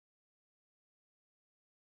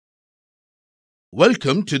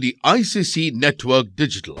Welcome to the ICC Network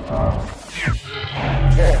Digital.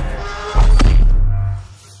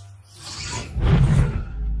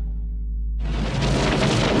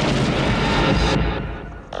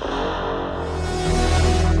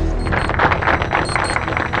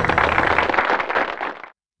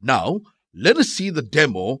 Now, let us see the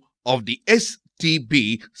demo of the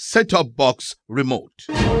STB set-top box remote.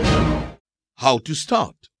 How to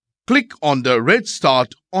start? Click on the red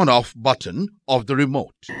Start On-Off button of the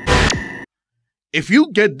remote. If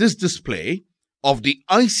you get this display of the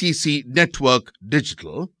ICC Network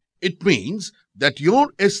Digital, it means that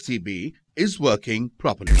your STB is working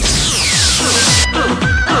properly.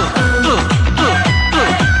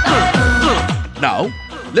 Now,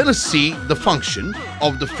 let us see the function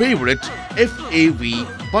of the favorite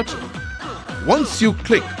FAV button. Once you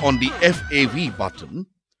click on the FAV button,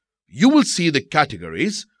 you will see the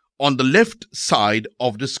categories on the left side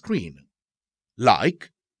of the screen,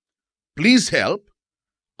 like Please Help,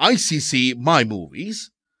 ICC My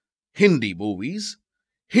Movies, Hindi Movies,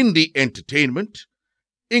 Hindi Entertainment,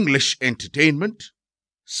 English Entertainment,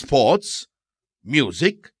 Sports,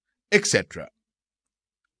 Music, etc.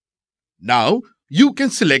 Now, you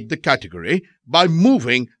can select the category by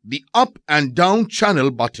moving the up and down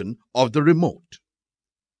channel button of the remote.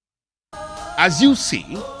 As you see,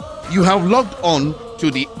 you have logged on to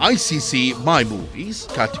the ICC My Movies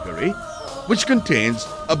category, which contains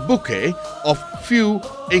a bouquet of few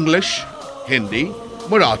English, Hindi,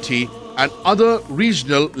 Marathi and other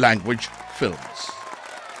regional language films.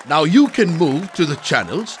 Now you can move to the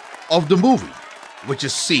channels of the movie, which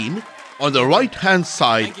is seen on the right-hand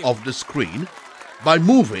side of the screen by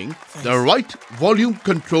moving the right volume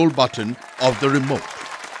control button of the remote.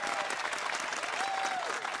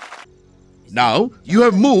 Now you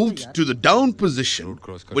have moved to the down position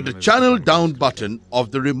with the channel down button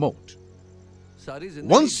of the remote.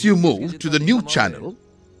 Once you move to the new channel,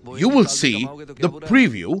 you will see the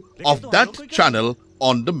preview of that channel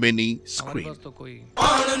on the mini screen.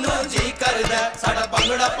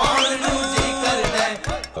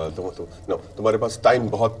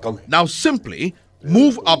 Now simply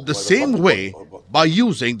move up the same way by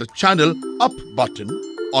using the channel up button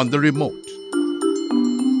on the remote.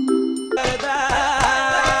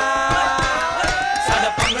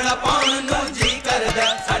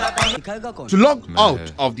 To log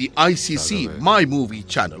out of the ICC My Movie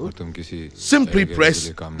channel, simply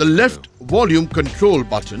press the left volume control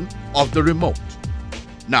button of the remote.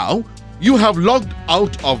 Now, you have logged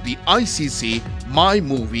out of the ICC My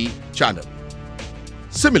Movie channel.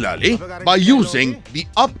 Similarly, by using the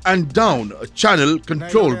up and down channel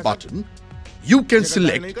control button, you can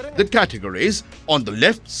select the categories on the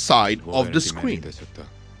left side of the screen.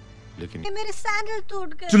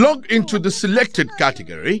 To log into the selected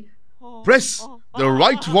category, press the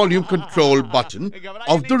right volume control button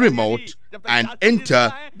of the remote and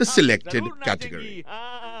enter the selected category.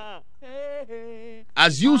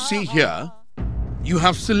 As you see here, you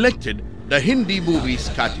have selected the Hindi Movies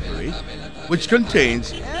category, which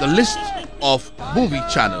contains the list of movie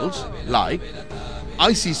channels like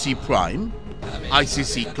ICC Prime,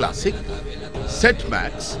 ICC Classic, Set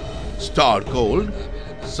Max, Star Gold,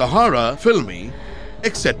 Sahara Filmy,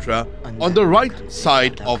 etc. on the right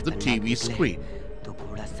side of the TV screen.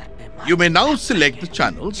 You may now select the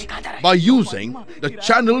channels by using the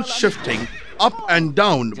channel shifting up and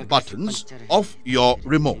down buttons of your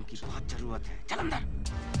remote.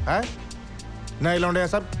 नहीं लौंडे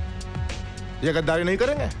सब ये गद्दारी नहीं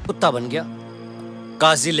करेंगे कुत्ता बन गया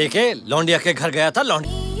काजी लेके लौंडिया के घर गया था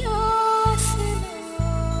लौंडिया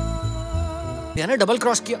ने डबल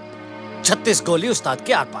क्रॉस किया 36 गोली उस्ताद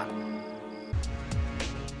के are par.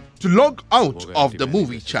 To log out of the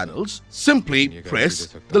movie channels, simply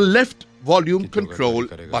press the left volume control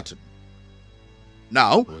button.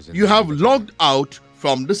 Now you have logged out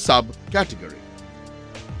from the sub-category.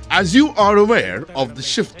 As you are aware of the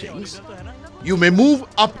shiftings, you may move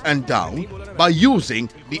up and down by using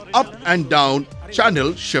the up and down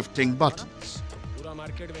channel shifting buttons.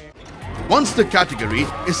 Once the category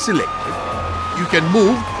is selected, you can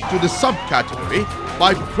move to the subcategory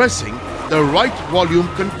by pressing the right volume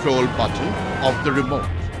control button of the remote.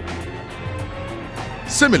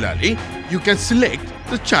 Similarly, you can select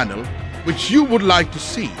the channel which you would like to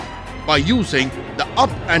see by using the up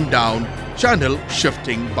and down channel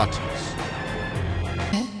shifting buttons.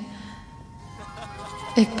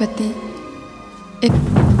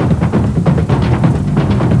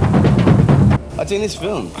 That's in his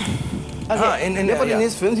film. In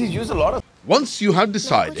his films, he's used a lot of. Once you have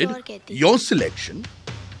decided your selection,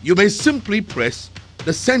 you may simply press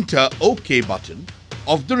the center OK button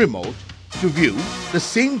of the remote to view the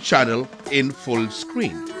same channel in full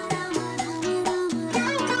screen.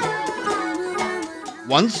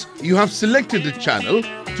 Once you have selected the channel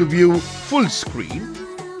to view full screen,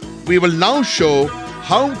 we will now show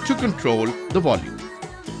how to control the volume.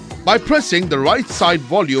 By pressing the right side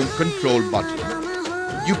volume control button,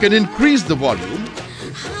 you can increase the volume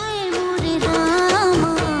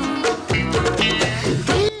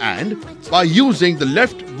and by using the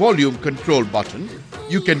left volume control button,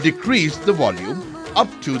 you can decrease the volume up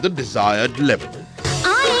to the desired level.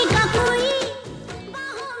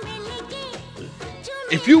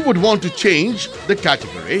 If you would want to change the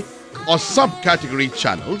category or subcategory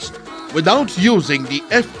channels without using the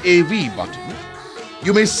FAV button,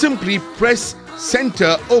 you may simply press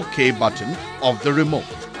Center OK button of the remote.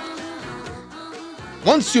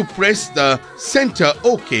 Once you press the Center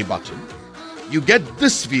OK button, you get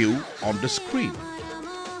this view on the screen.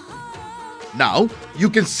 Now you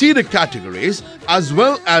can see the categories as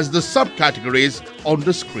well as the subcategories on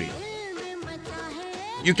the screen.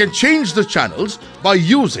 You can change the channels by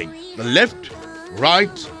using the left,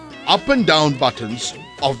 right, up and down buttons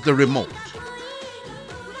of the remote.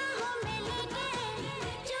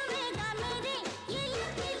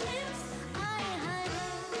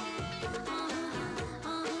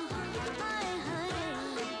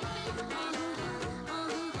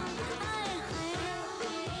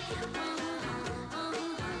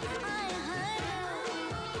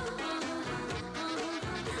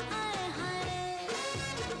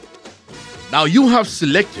 Now you have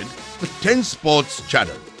selected the 10 Sports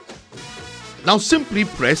channel. Now simply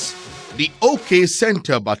press the OK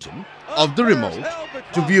Center button of the remote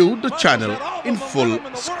to view the channel in full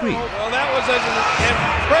screen. Well, that was as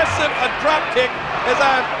impressive a drop kick as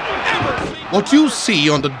I've ever seen. What you see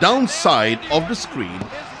on the downside of the screen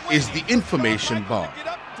is the information bar.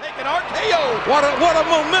 What a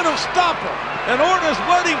momentum stopper. And Orton's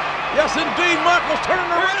waiting. Yes, indeed, Michael's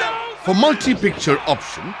turning around. For multi-picture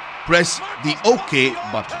option, press the OK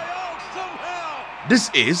button.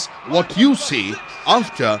 This is what you see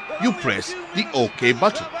after you press the OK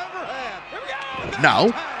button.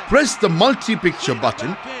 Now, press the multi-picture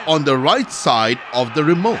button on the right side of the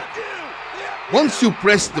remote. Once you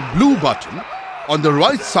press the blue button on the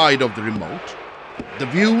right side of the remote, the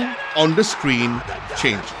view on the screen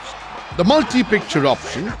changes. The multi-picture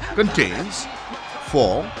option contains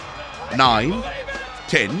 4, 9,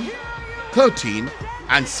 10, 13,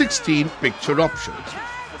 and 16 picture options.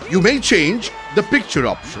 You may change the picture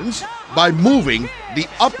options by moving the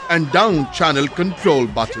up and down channel control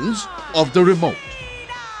buttons of the remote.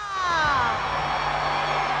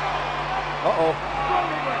 Uh-oh.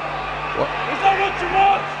 What? Is that what you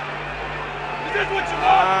want? Is this what you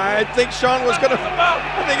want? I think Sean was going to...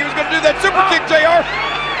 I think he was going to do that super kick, JR.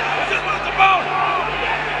 Is this what it's about?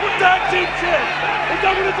 We're tag team shit. Is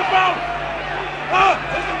that what it's about?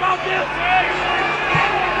 It's about this.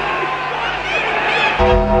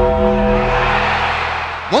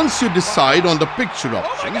 Once you decide on the picture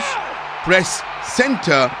options, press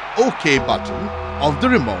Center OK button of the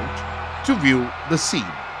remote to view the scene.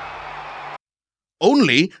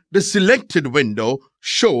 Only the selected window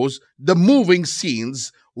shows the moving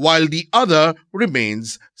scenes while the other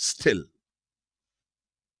remains still.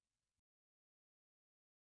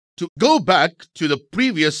 To go back to the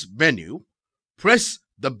previous menu, press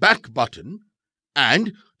the back button,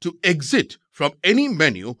 and to exit from any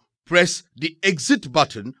menu, press the exit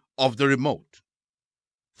button of the remote.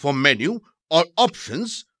 For menu or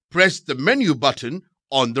options, press the menu button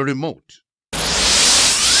on the remote.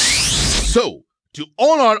 So, to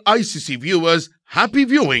all our ICC viewers, happy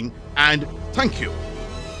viewing and thank you.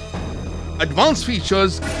 Advanced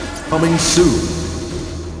features coming soon.